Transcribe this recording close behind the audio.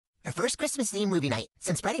first Christmas themed movie night.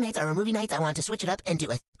 Since Friday nights are our movie nights, I wanted to switch it up and do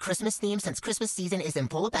a Christmas theme since Christmas season is in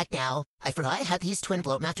full effect now. I forgot I had these twin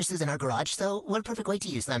float mattresses in our garage, so what a perfect way to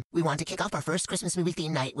use them. We wanted to kick off our first Christmas movie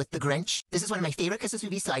theme night with The Grinch. This is one of my favorite Christmas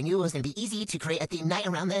movies, so I knew it was going to be easy to create a theme night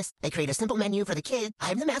around this. I create a simple menu for the kids.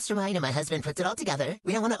 I'm the mastermind and my husband puts it all together.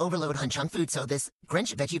 We don't want to overload on junk food, so this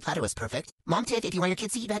Grinch veggie platter was perfect. Mom tip, if you want your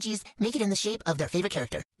kids to eat veggies, make it in the shape of their favorite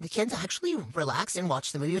character. The kids actually relaxed and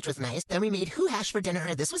watched the movie, which was nice. Then we made Who Hash for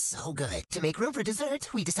dinner. This was so good. To make room for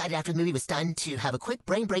dessert, we decided after the movie was done to have a quick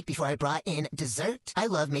brain break before I brought in dessert. I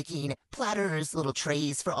love making platters, little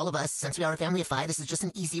trays for all of us. Since we are a family of 5, this is just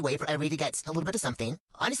an easy way for everybody to get a little bit of something.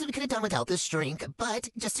 Honestly, we could have done without this drink, but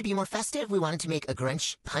just to be more festive, we wanted to make a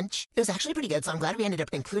Grinch punch. It was actually pretty good, so I'm glad we ended up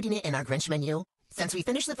including it in our Grinch menu. Since we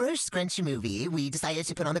finished the first Grinch movie, we decided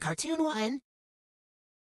to put on the cartoon one.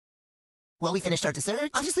 Well, we finished our dessert.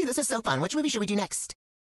 Obviously, this is so fun. Which movie should we do next?